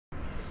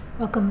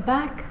Welcome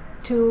back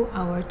to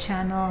our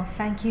channel.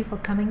 Thank you for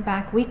coming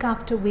back week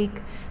after week.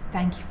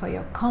 Thank you for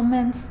your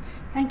comments.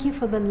 Thank you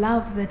for the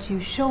love that you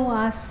show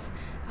us.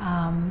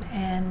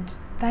 And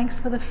thanks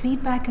for the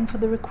feedback and for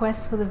the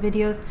requests for the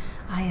videos.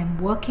 I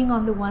am working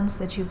on the ones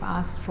that you've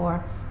asked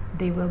for.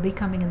 They will be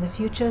coming in the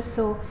future,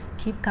 so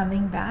keep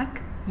coming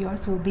back.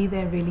 Yours will be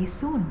there really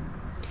soon.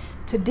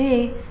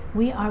 Today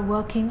we are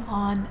working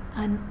on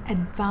an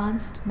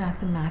advanced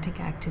mathematic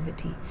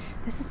activity.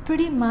 This is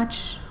pretty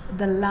much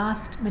the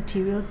last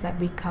materials that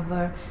we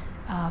cover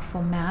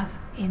for math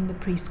in the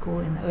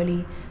preschool, in the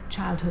early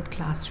childhood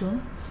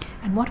classroom.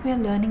 And what we are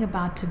learning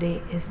about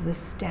today is the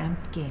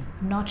stamp game.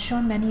 I'm not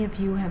sure many of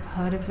you have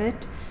heard of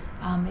it.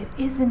 It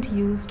isn't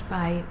used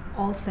by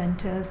all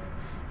centers.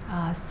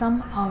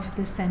 Some of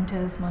the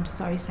centers,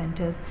 Montessori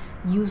centers,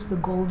 use the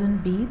golden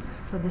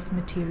beads for this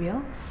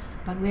material,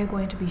 but we're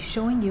going to be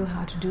showing you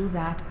how to do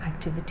that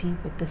activity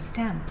with the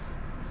stamps.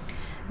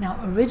 Now,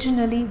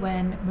 originally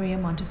when Maria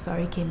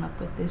Montessori came up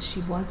with this, she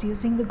was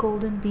using the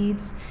golden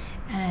beads,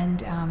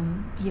 and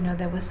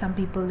there were some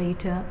people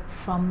later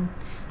from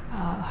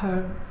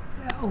her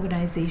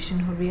organization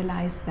who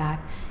realized that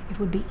it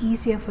would be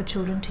easier for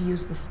children to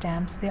use the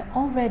stamps. They're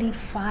already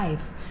 5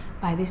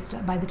 by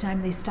the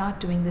time they start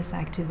doing this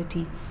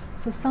activity.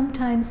 So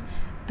sometimes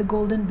the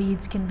golden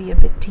beads can be a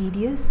bit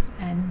tedious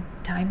and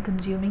time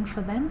consuming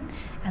for them,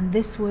 and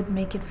this would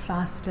make it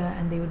faster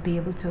and they would be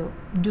able to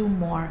do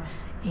more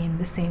in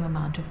the same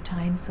amount of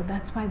time. So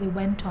that's why they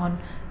went on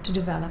to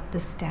develop the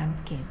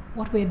stamp game.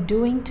 What we're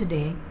doing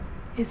today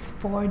is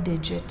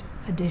 4-digit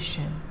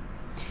addition.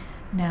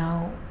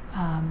 Now,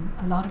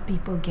 a lot of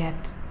people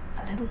get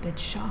a little bit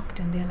shocked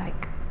and they're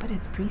like, but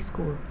it's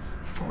preschool.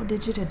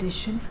 4-digit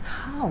addition?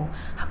 How?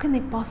 How can they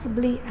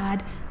possibly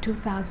add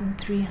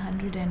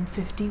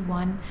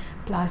 2,351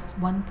 plus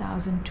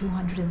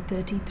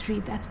 1,233?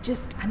 That's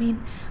just,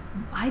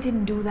 I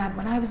didn't do that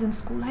when I was in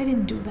school. I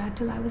didn't do that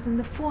till I was in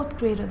the 4th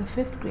grade or the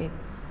 5th grade.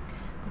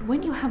 But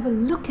when you have a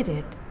look at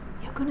it,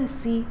 you're going to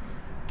see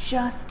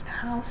just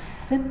how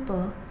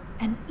simple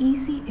and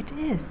easy it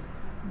is.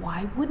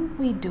 Why wouldn't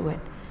we do it?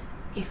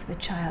 If the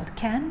child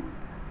can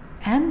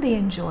and they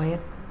enjoy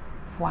it,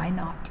 why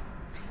not?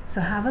 So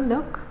have a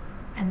look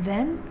and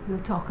then we'll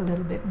talk a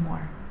little bit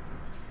more.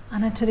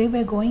 Anna, today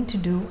we're going to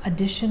do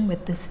addition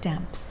with the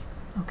stamps.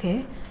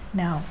 Okay,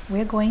 now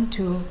we're going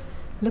to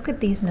look at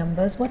these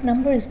numbers. What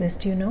number is this?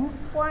 Do you know?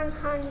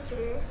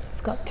 100.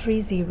 It's got 3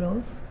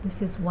 zeros.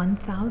 This is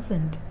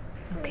 1,000.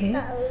 Okay.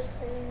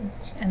 1,000.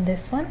 And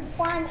this one?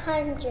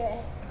 110.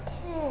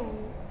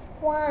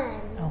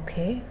 1.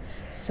 Okay.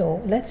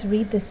 So let's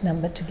read this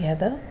number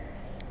together.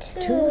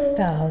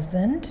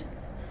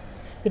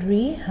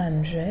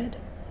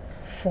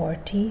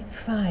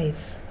 2,345.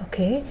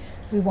 Okay.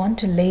 We want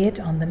to lay it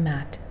on the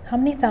mat. How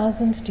many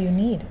thousands do you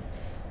need?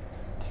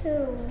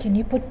 2. Can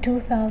you put 2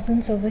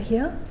 thousands over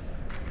here?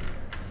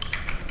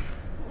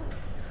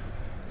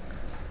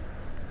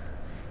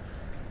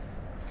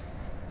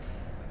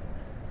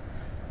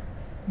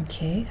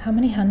 Okay. How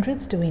many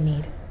hundreds do we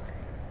need?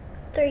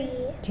 3.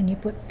 Can you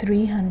put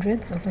 3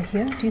 hundreds over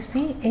here? Do you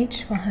see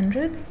H for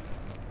hundreds?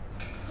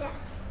 Yeah.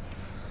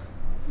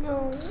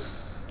 No.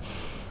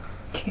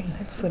 Okay,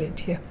 let's put it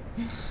here.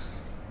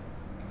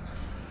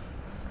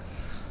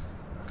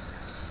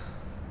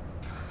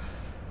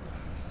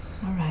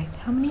 All right,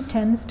 how many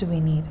tens do we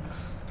need?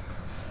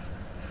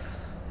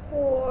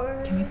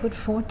 4. Can we put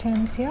 4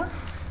 tens here?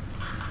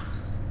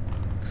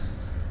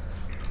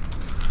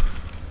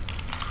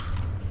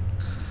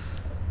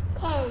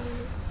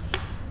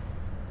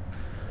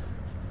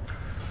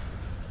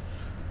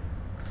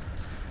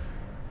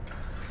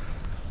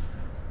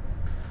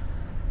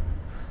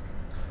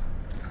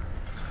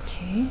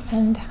 Okay,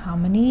 and how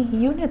many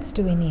units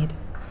do we need?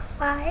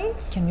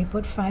 5. Can we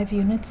put 5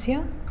 units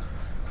here?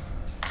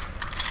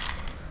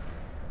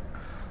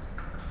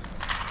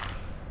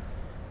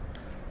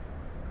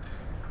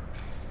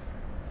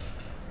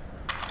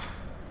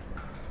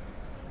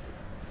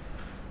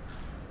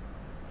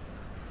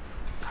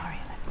 Sorry,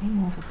 let me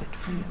move a bit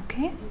for you,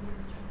 okay?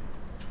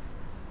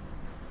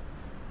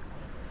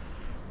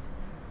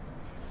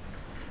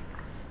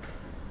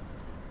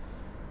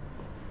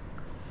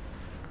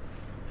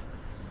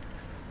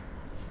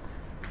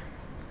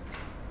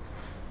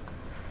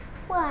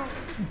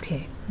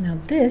 Okay, now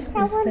this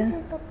is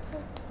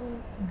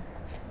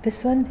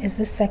this one is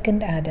the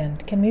second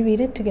addend. Can we read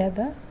it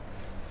together?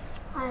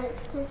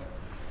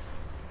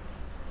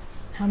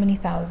 How many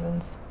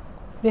thousands?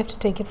 We have to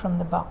take it from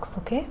the box,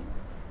 okay?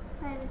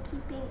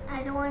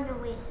 I don't want to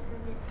waste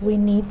this. We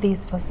need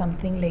these for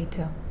something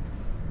later.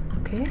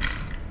 Okay?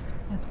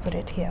 Let's put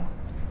it here.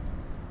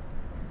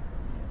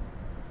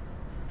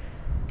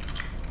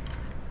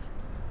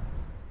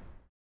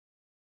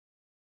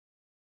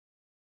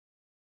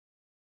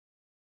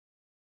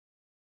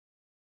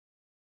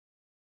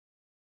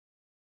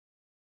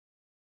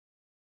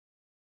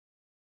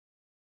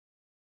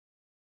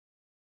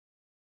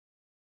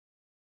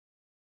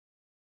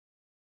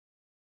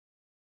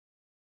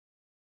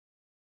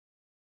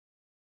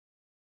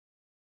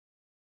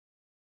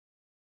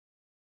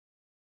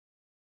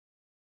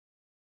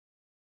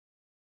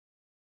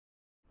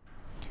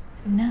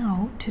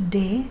 Now,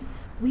 today,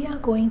 we are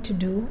going to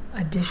do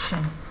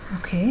addition,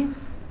 okay? I'm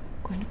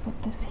going to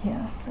put this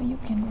here so you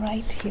can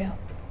write here,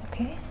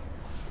 okay?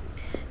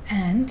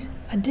 And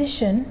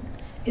addition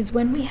is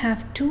when we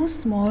have two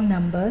small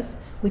numbers,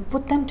 we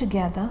put them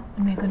together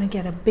and we're going to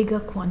get a bigger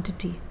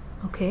quantity,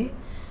 okay?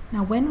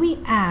 Now, when we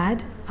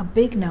add a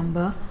big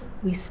number,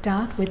 we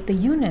start with the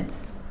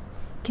units.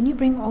 Can you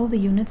bring all the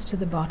units to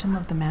the bottom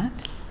of the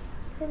mat?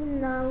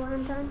 And the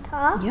ones on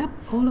top? Yep,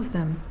 all of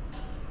them.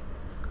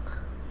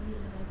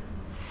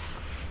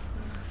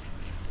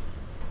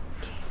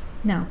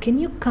 Now, can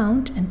you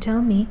count and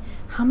tell me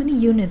how many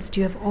units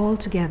do you have all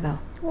together?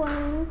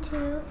 1, 2,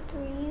 3,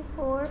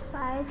 4,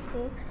 5,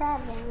 6,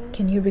 7.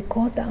 Can you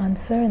record the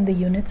answer in the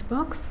units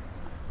box?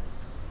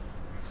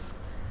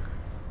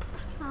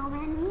 How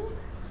many?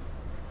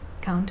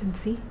 Count and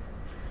see.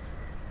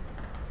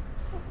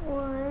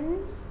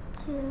 1,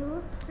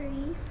 2,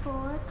 3,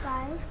 4,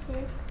 5, 6,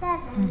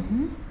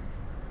 7.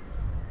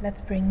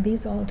 Let's bring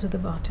these all to the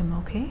bottom,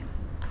 okay?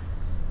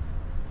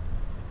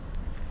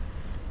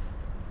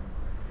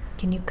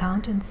 Can you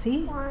count and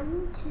see?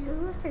 1,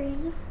 2, 3,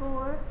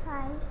 4,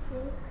 5, 6,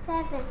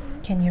 7.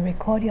 Can you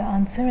record your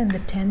answer in the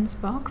tens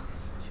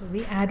box? Should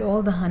we add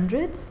all the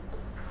hundreds?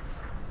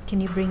 Can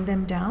you bring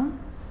them down?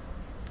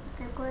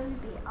 They're going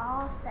to be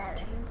all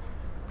sevens.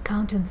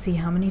 Count and see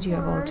how many do you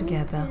have all 1,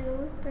 together.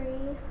 2, 3,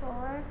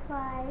 4,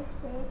 5,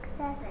 6,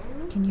 7.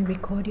 Can you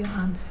record your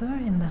answer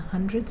in the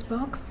hundreds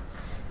box?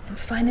 And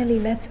finally,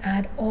 let's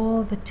add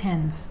all the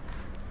tens.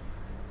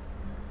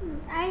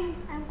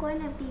 I'm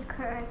going to be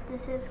correct.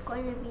 This is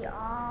going to be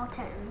all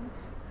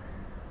tens.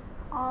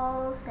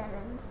 All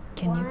sevens.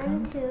 Can you 1,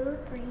 count? 2,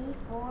 3,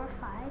 4,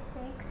 5,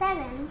 6,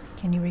 7.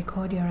 Can you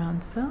record your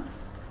answer?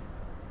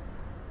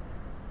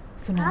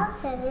 So now, All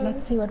sevens.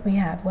 let's see what we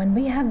have. When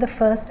we have the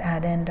first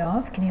add end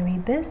of, can you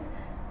read this?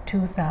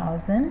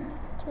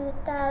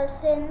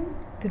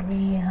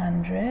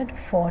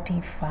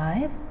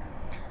 2,345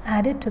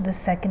 added to the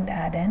second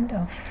add end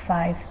of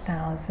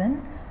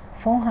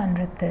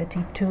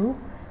 5,432,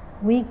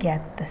 we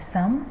get the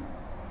sum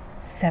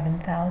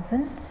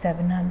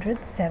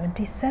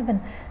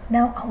 7,777.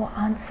 Now our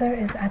answer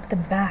is at the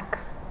back.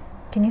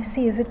 Can you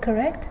see, is it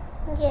correct?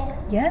 Yes.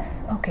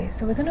 Yes? Okay,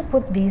 so we're going to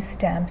put these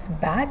stamps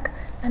back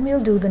and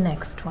we'll do the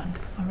next one,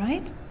 all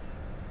right?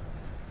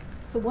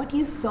 So what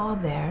you saw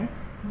there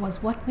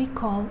was what we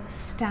call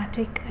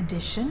static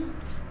addition,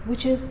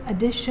 which is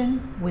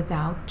addition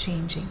without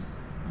changing,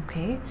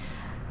 okay?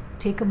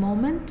 Take a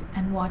moment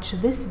and watch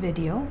this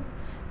video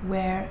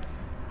where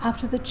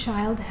after the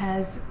child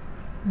has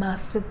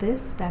mastered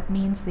this, that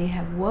means they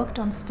have worked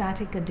on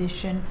static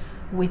addition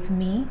with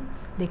me,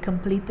 they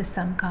complete the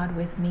sum card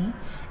with me,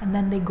 and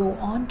then they go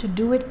on to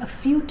do it a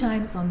few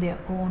times on their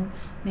own,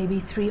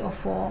 maybe 3 or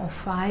 4 or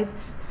 5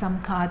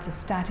 sum cards of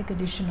static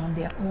addition on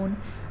their own.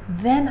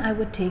 Then I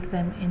would take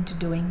them into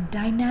doing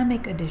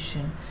dynamic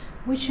addition,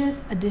 which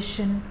is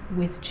addition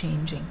with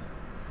changing,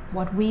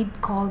 what we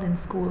called in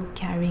school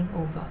carrying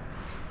over.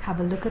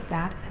 Have a look at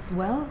that as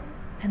well,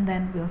 and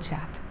then we'll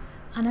chat.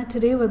 Anna,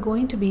 today we're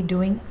going to be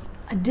doing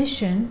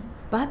addition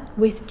but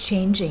with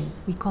changing.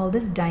 We call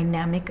this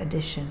dynamic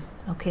addition,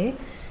 okay?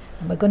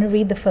 And we're going to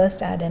read the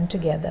first add end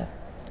together.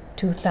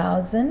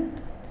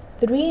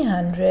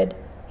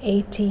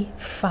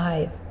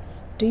 2,385.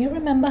 Do you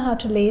remember how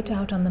to lay it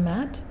out on the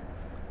mat?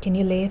 Can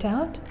you lay it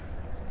out?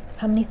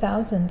 How many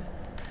thousands?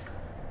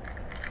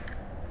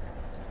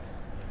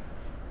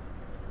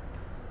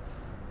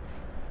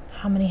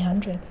 How many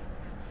hundreds?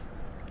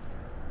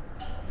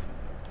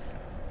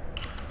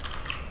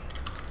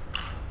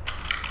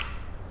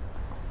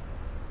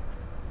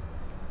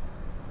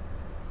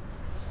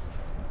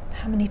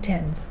 How many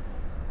tens?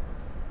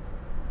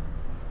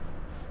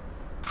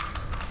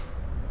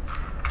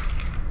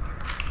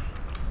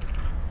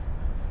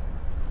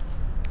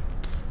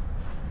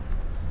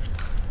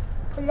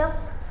 Look.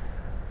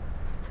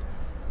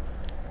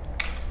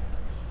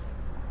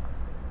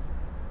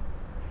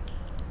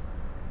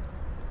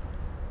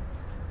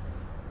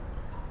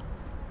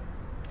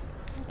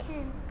 I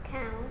can't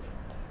count.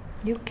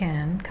 You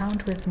can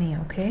count with me,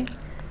 okay?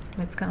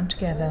 Let's count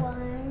together.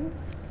 1,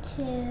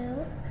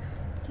 2,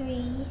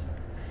 3,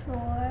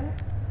 4,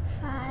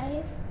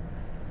 5.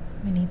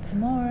 We need some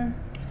more.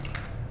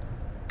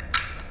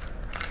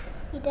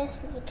 He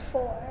does need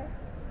 4.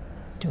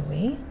 Do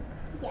we?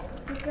 Yeah,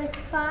 because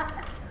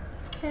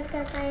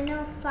I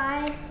know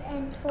 5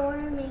 and 4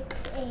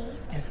 makes 8.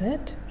 Is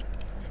it?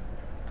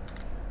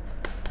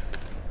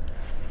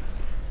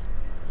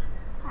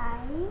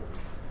 5,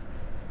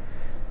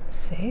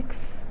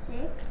 6. 6,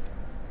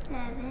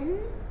 7,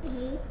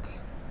 8,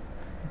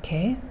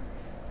 Okay.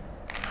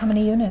 How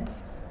many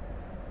units?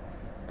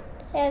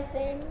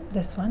 7,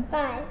 This one?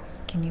 5.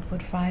 Can you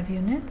put 5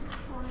 units?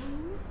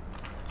 1,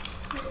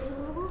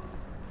 2,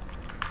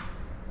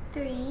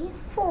 3,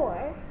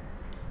 4.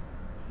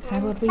 Is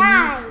that what we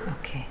 5. need?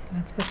 Okay,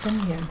 let's put them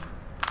here.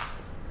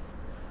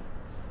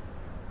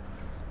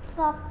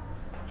 Plop,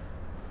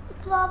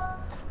 plop,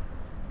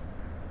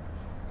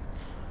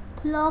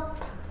 plop.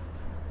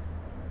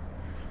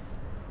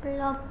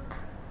 Plop.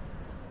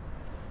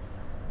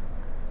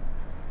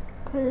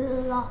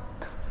 Plop.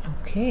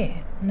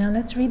 Okay, now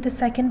let's read the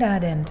second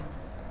addend.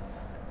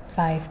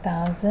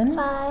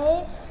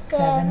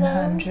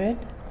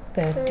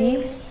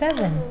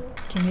 5,737.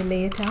 Can you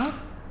lay it out?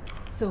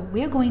 So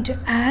we are going to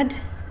add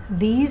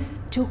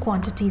these two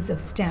quantities of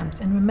stamps,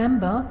 and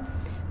remember,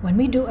 when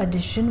we do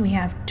addition, we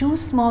have two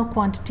small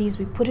quantities,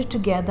 we put it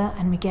together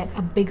and we get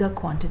a bigger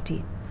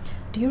quantity.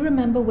 Do you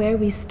remember where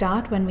we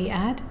start when we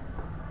add?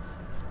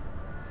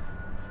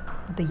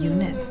 The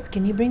units.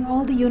 Can you bring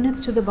all the units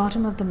to the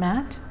bottom of the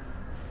mat?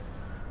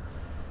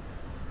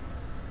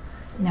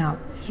 Now,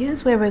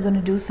 here's where we're going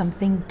to do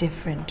something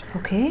different,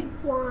 okay?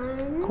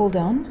 1. Hold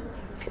on.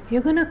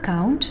 You're going to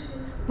count.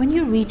 When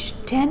you reach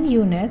 10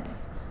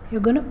 units,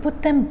 you're going to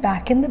put them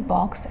back in the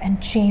box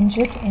and change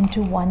it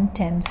into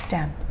 110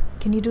 stamp.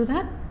 Can you do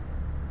that?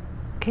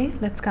 Okay,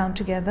 let's count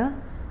together.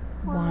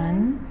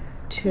 1,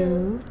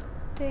 2,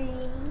 3,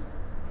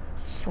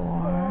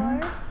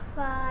 4,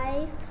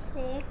 5,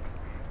 6,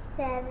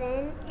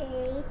 7,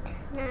 8,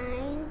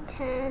 9,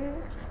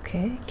 10.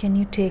 Okay, can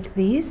you take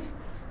these,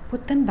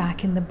 put them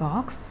back in the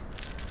box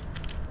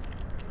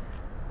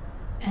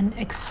and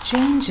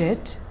exchange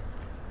it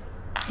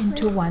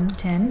into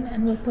 110,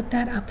 and we'll put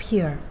that up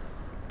here.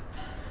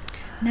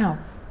 Now,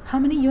 how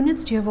many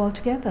units do you have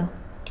altogether?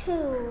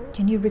 2.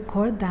 Can you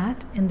record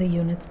that in the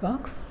units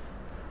box?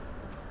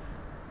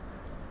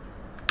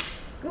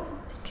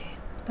 Okay,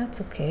 that's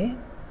okay.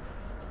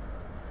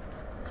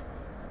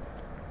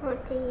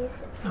 Want to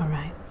use it. All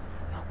right,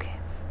 okay.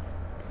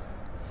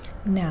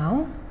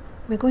 Now,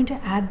 we're going to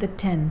add the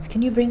tens.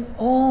 Can you bring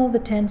all the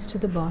tens to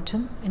the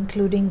bottom,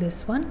 including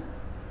this one?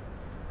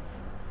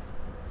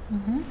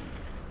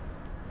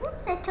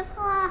 Oops, I took a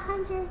lot of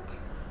hundreds.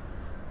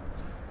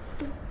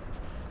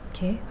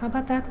 Okay, how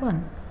about that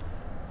one?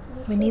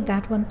 We need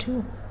that one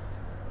too.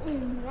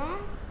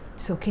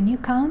 So can you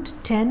count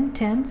 10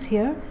 tens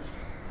here?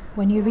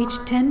 When you reach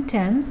 10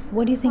 tens,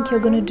 what do you think you're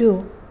going to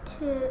do?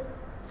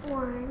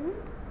 1,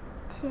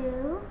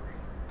 2,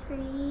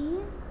 3,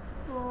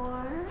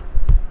 4,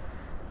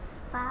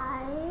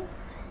 5,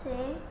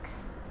 6,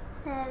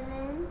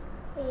 7,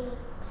 8,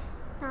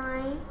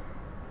 9,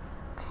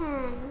 10.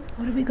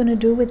 What are we going to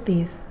do with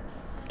these?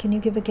 Can you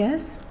give a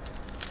guess?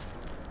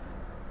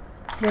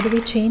 What do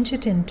we change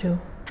it into?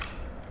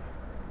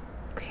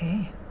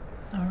 Okay,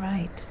 all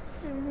right.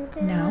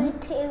 Now, we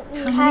how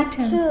many have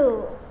tens?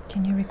 2.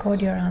 Can you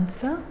record your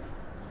answer?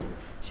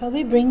 Shall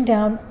we bring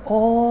down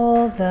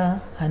all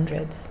the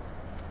hundreds?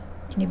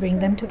 Can you bring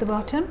them to the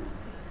bottom?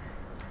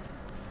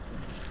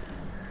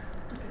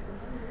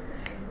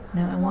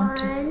 Now I want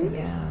to see. 1,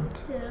 Yeah.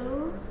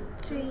 2,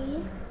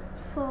 3,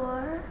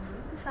 4,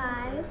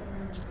 5,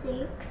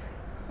 6,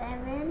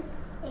 7,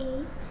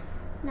 8,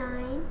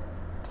 9,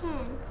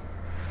 10.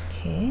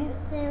 Okay.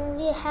 Then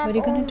we have What are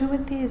you going to do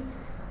with these?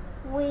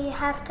 We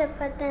have to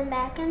put them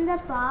back in the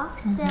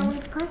box. Then we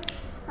put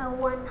a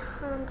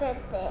 100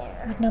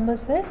 there. What number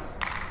is this?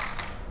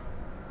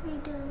 I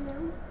don't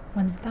know.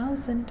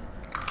 1,000.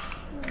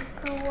 We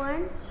put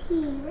 1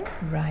 here.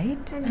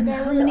 Right. And And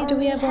then how we many do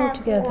we only have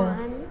altogether?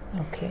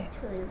 1. Okay.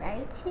 So we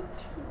write it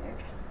here.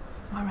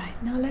 All right.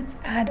 Now let's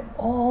add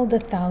all the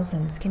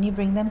thousands. Can you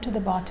bring them to the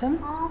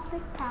bottom All the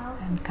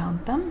thousands. and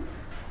count them?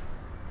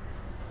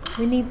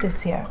 We need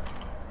this here.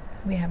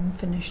 We haven't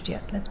finished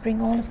yet. Let's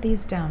bring all of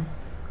these down.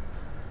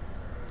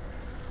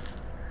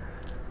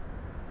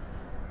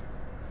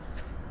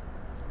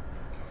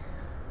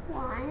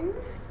 One,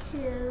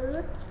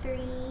 2,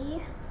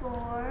 3,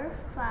 4,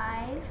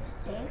 5,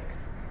 6,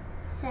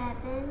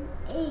 7,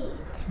 8.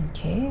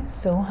 Okay.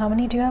 So how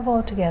many do you have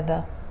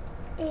altogether?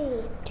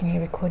 8. Can you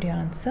record your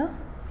answer?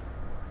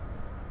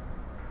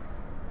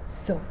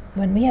 So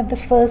when we have the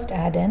first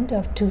addend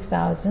of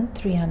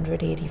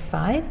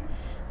 2,385,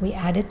 we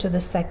add it to the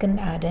second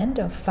addend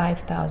of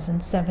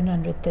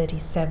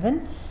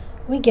 5,737.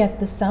 We get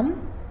the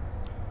sum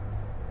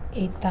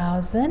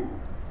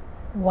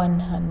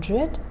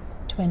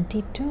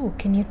 8,122.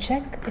 Can you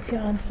check if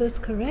your answer is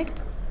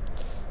correct?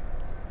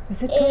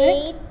 Is it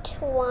correct?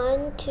 8,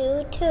 1,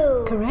 2,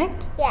 2.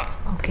 Correct? Yeah.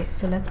 Okay,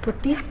 so let's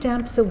put these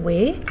stamps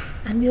away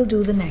and we'll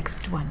do the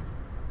next one.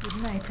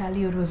 Didn't I tell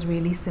you it was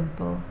really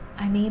simple?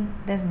 I mean,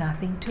 there's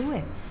nothing to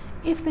it.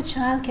 If the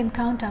child can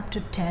count up to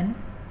 10,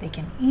 they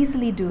can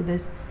easily do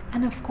this,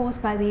 and of course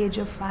by the age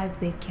of 5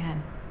 they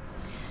can.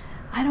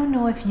 I don't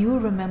know if you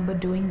remember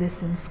doing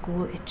this in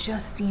school. It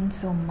just seemed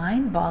so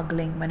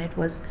mind-boggling when it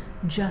was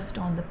just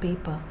on the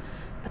paper.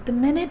 But the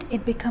minute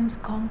it becomes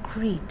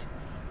concrete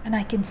and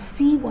I can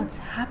see what's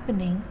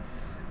happening,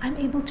 I'm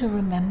able to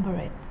remember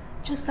it.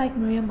 Just like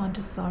Maria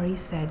Montessori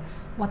said,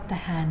 what the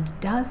hand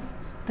does,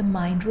 the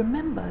mind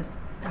remembers.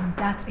 And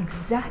that's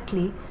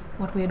exactly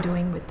what we're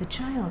doing with the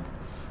child.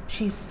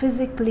 She's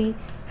physically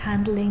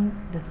handling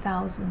the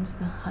thousands,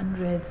 the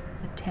hundreds,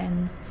 the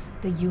tens,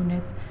 the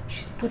units.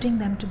 She's putting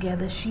them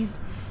together. She's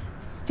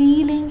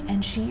feeling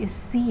and she is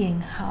seeing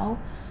how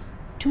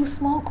two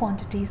small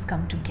quantities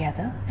come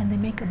together and they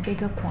make a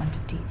bigger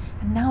quantity.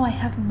 And now I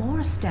have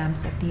more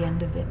stamps at the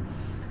end of it.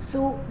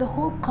 So the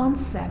whole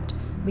concept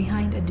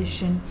behind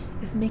addition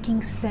is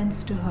making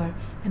sense to her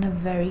in a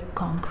very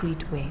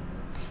concrete way.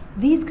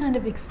 These kind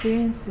of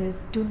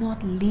experiences do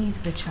not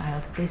leave the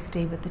child, they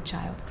stay with the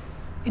child.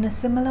 In a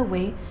similar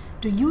way,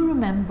 do you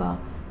remember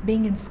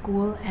being in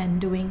school and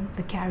doing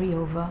the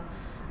carryover?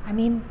 I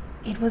mean,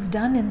 it was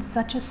done in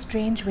such a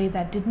strange way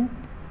that didn't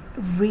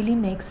really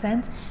make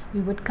sense.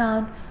 We would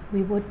count,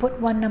 we would put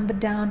one number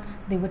down,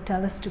 they would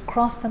tell us to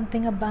cross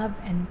something above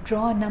and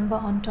draw a number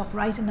on top,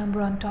 write a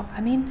number on top. I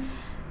mean,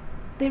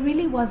 there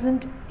really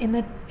wasn't, in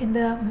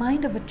the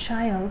mind of a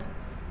child,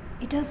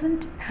 it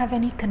doesn't have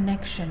any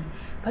connection.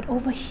 But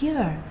over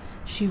here,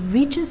 she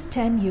reaches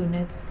 10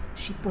 units,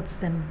 she puts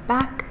them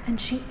back and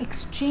she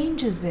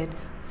exchanges it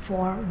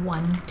for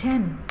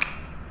 110.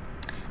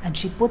 And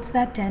she puts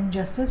that 10,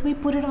 just as we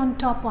put it on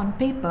top on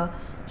paper,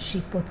 she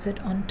puts it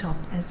on top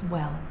as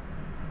well.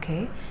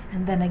 Okay,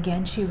 and then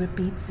again she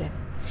repeats it.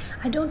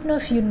 I don't know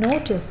if you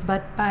noticed,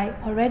 but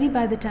already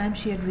by the time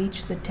she had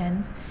reached the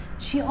tens,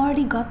 she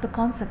already got the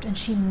concept and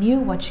she knew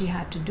what she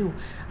had to do.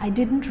 I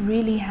didn't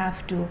really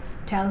have to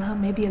tell her,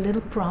 maybe a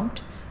little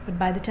prompt, but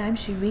by the time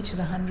she reached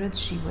the hundreds,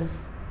 she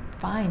was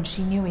fine.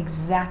 She knew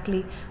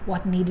exactly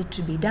what needed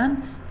to be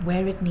done,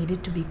 where it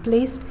needed to be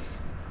placed.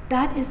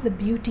 That is the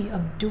beauty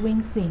of doing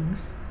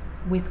things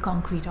with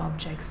concrete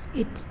objects.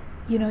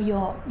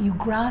 You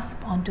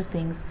grasp onto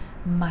things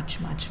much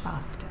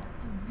faster.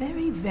 A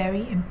very,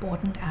 very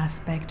important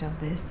aspect of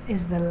this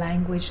is the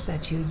language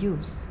that you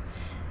use.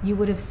 You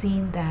would have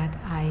seen that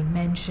I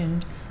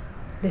mentioned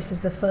this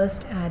is the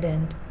first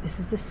addend, this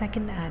is the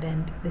second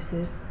addend, this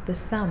is the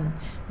sum.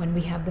 When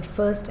we have the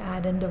first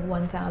addend of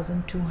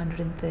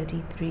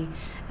 1233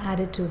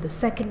 added to the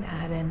second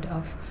addend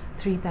of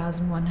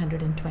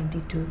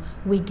 3122,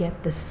 we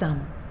get the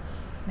sum.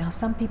 Now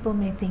some people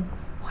may think,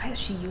 why is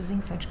she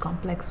using such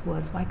complex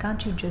words? Why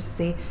can't you just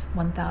say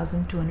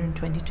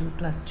 1222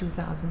 plus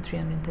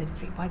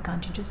 2333? Why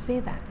can't you just say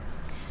that?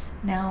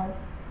 Now,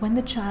 when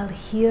the child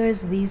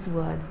hears these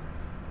words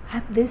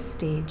at this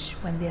stage,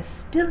 when they're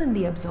still in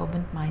the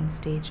absorbent mind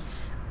stage,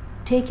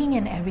 taking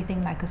in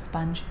everything like a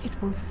sponge, it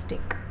will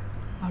stick.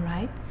 All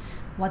right?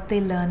 What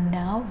they learn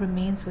now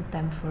remains with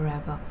them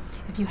forever.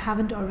 If you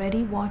haven't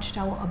already watched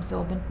our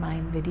absorbent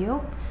mind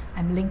video,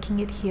 I'm linking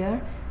it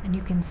here, and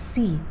you can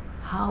see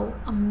how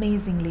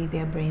amazingly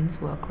their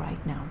brains work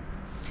right now.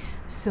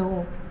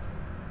 So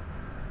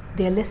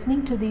they're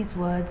listening to these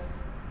words,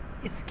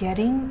 it's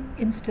getting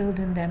instilled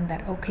in them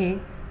that,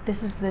 okay,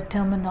 this is the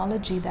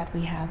terminology that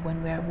we have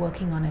when we're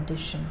working on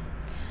addition.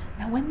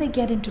 Now when they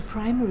get into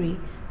primary,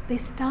 they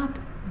start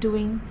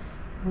doing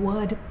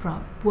word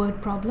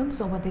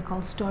problems, or what they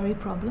call story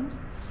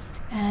problems.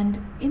 And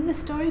in the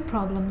story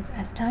problems,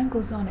 as time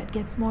goes on, it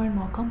gets more and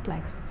more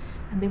complex.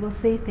 And they will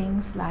say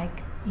things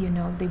like,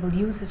 they will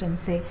use it and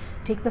say,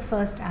 take the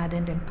first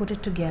addend and put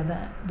it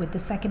together with the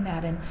second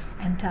addend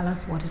and tell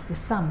us what is the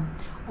sum.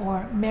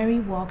 Or Mary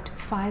walked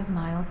 5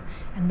 miles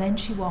and then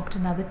she walked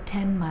another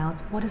 10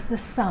 miles. What is the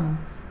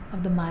sum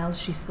of the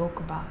miles she spoke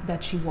about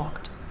that she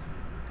walked?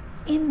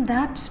 In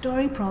that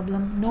story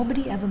problem,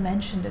 nobody ever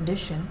mentioned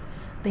addition.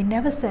 They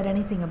never said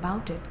anything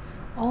about it.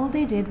 All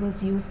they did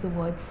was use the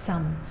word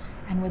sum.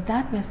 And with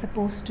that, we're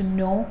supposed to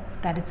know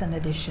that it's an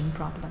addition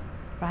problem,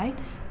 right?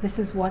 This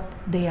is what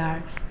they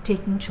are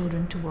taking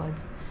children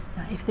towards.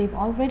 Now, if they've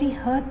already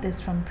heard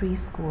this from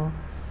preschool,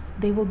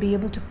 they will be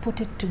able to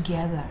put it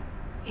together.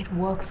 It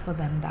works for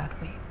them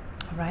that way,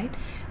 all right?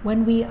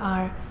 When we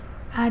are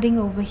adding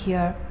over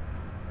here,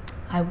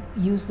 I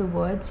use the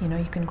words, you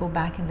can go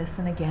back and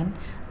listen again.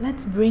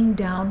 Let's bring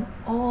down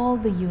all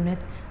the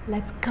units.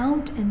 Let's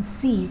count and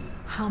see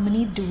how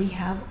many do we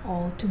have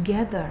all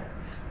together.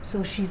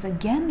 So she's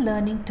again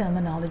learning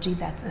terminology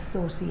that's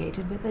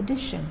associated with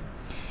addition.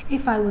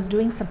 If I was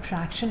doing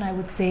subtraction, I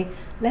would say,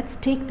 let's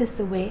take this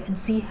away and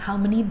see how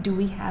many do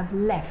we have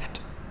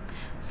left.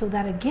 So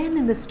that again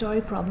in the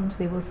story problems,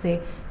 they will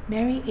say,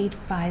 Mary ate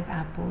 5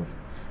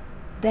 apples.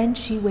 Then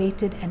she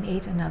waited and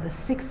ate another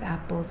 6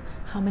 apples.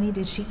 How many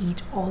did she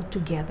eat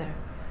altogether?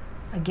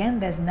 Again,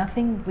 there's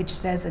nothing which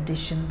says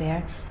addition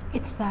there.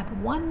 It's that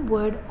one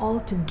word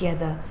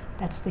altogether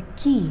that's the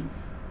key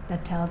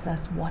that tells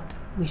us what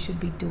we should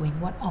be doing,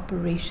 what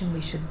operation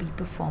we should be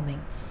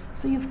performing.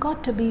 So you've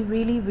got to be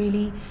really,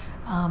 really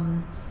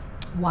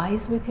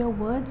wise with your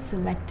words,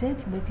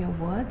 selective with your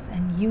words,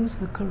 and use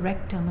the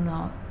correct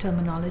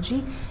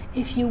terminology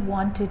if you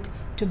want it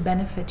to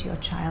benefit your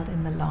child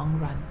in the long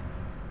run.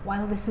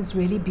 While this is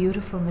really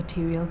beautiful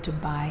material to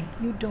buy,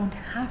 you don't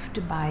have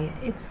to buy it.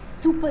 It's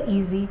super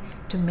easy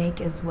to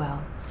make as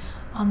well.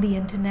 On the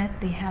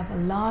internet, they have a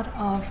lot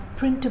of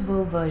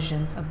printable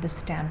versions of the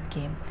stamp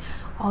game.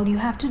 All you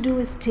have to do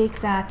is take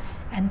that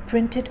and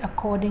print it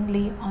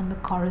accordingly on the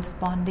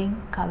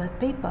corresponding colored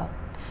paper.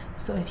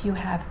 So if you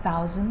have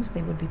thousands,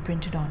 they would be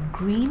printed on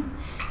green.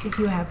 If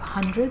you have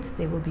hundreds,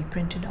 they will be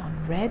printed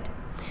on red.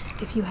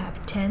 If you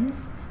have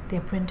tens,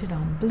 they're printed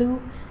on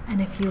blue.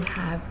 And if you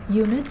have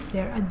units,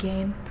 they're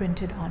again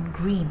printed on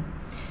green.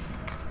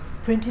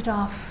 Print it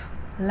off,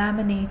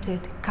 laminate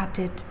it, cut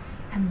it,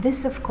 And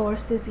this, of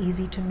course, is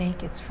easy to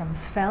make. It's from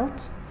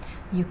felt.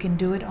 You can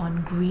do it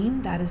on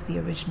green, that is the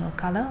original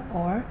color,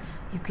 or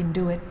you can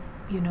do it,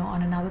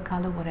 on another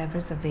color, whatever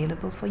is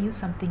available for you,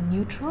 something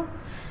neutral.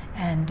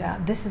 And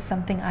this is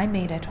something I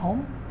made at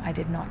home. I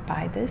did not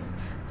buy this,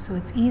 so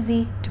it's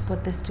easy to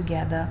put this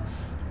together.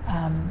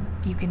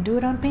 You can do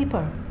it on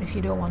paper if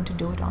you don't want to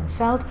do it on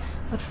felt,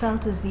 but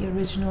felt is the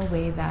original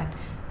way that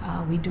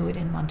we do it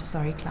in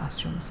Montessori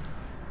classrooms.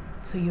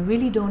 So you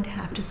really don't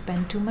have to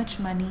spend too much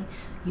money.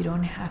 You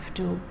don't have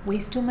to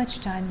waste too much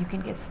time. You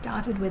can get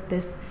started with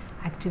this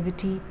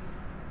activity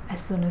as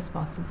soon as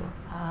possible.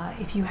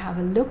 If you have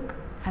a look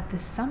at the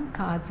sum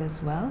cards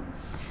as well,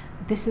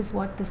 this is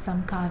what the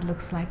sum card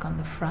looks like on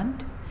the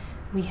front.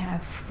 We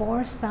have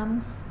 4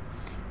 sums.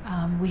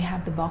 We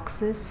have the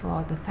boxes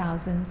for the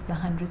thousands, the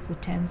hundreds, the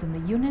tens, and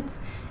the units,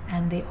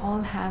 and they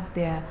all have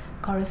their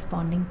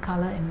corresponding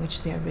color in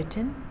which they are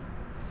written.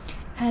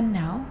 And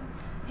now,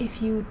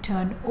 if you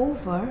turn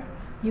over,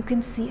 you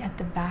can see at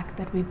the back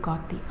that we've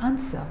got the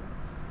answer.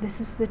 This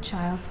is the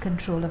child's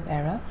control of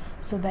error,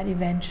 so that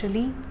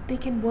eventually they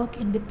can work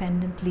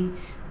independently.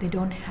 They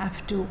don't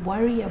have to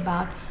worry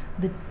about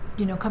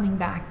coming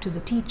back to the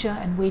teacher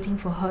and waiting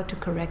for her to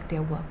correct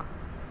their work.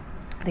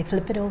 They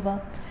flip it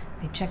over,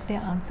 they check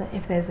their answer.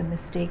 If there's a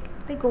mistake,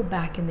 they go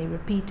back and they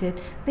repeat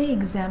it. They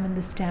examine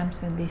the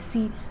stamps and they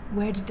see,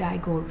 where did I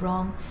go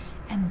wrong?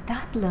 And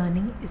that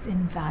learning is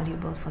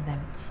invaluable for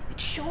them. It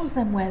shows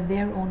them where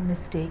their own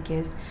mistake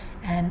is,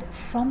 and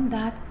from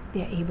that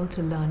they're able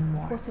to learn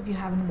more. Of course, if you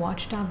haven't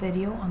watched our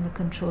video on the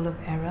control of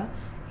error,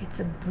 it's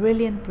a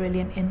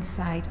brilliant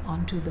insight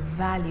onto the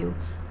value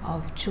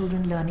of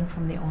children learning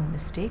from their own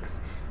mistakes.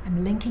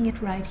 I'm linking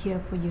it right here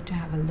for you to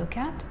have a look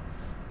at,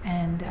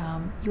 and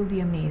you'll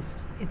be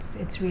amazed.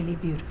 It's really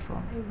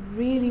beautiful. I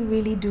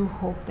really do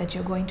hope that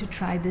you're going to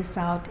try this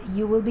out.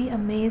 You will be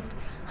amazed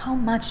how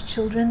much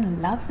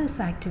children love this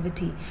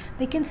activity.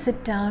 They can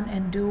sit down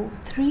and do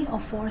 3 or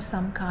 4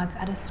 sum cards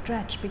at a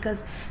stretch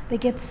because they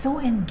get so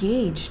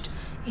engaged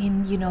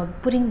in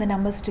putting the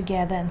numbers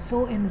together, and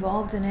so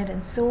involved in it,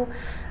 and so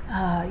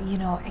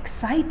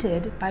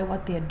excited by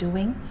what they're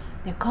doing.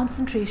 Their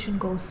concentration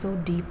goes so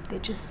deep, they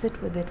just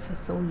sit with it for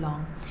so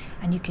long,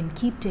 and you can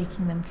keep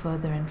taking them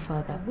further and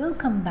further. We'll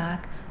come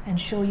back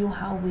and show you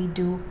how we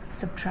do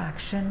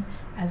subtraction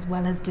as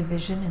well as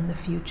division in the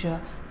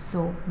future,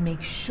 so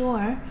make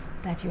sure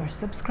that you're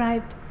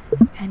subscribed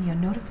and your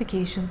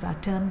notifications are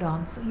turned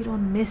on so you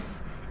don't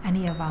miss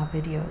any of our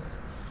videos.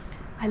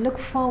 I look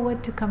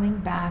forward to coming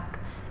back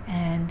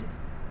and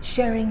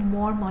sharing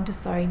more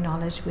Montessori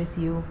knowledge with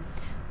you.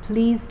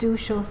 Please do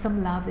show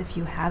some love if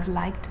you have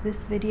liked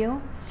this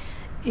video.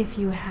 If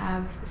you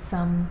have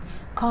some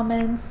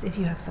comments, if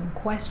you have some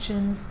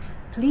questions,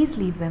 please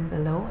leave them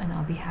below and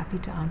I'll be happy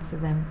to answer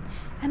them.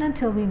 And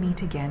until we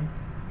meet again,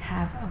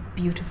 have a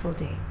beautiful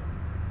day.